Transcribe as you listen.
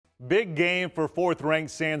Big game for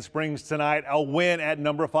fourth-ranked Sand Springs tonight. A win at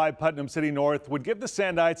number 5 Putnam City North would give the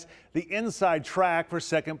Sandites the inside track for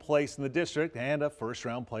second place in the district and a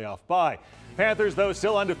first-round playoff bye. Panthers, though,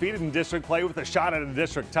 still undefeated in district play with a shot at a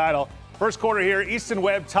district title. First quarter here, Easton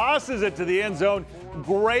Webb tosses it to the end zone.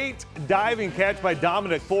 Great diving catch by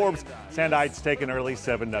Dominic Forbes. Sandites take an early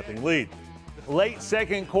 7-0 lead. Late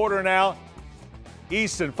second quarter now.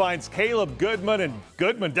 Easton finds Caleb Goodman, and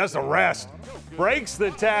Goodman does the rest. Breaks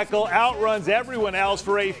the tackle, outruns everyone else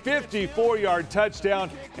for a 54-yard touchdown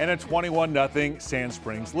and a 21-0 Sand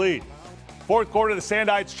Springs lead. Fourth quarter, the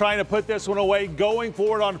Sandites trying to put this one away, going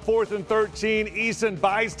for it on 4th and 13. Easton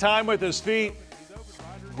buys time with his feet.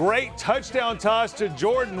 Great touchdown toss to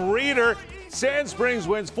Jordan Reeder. Sand Springs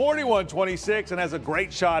wins 41-26 and has a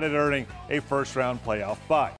great shot at earning a first-round playoff bye.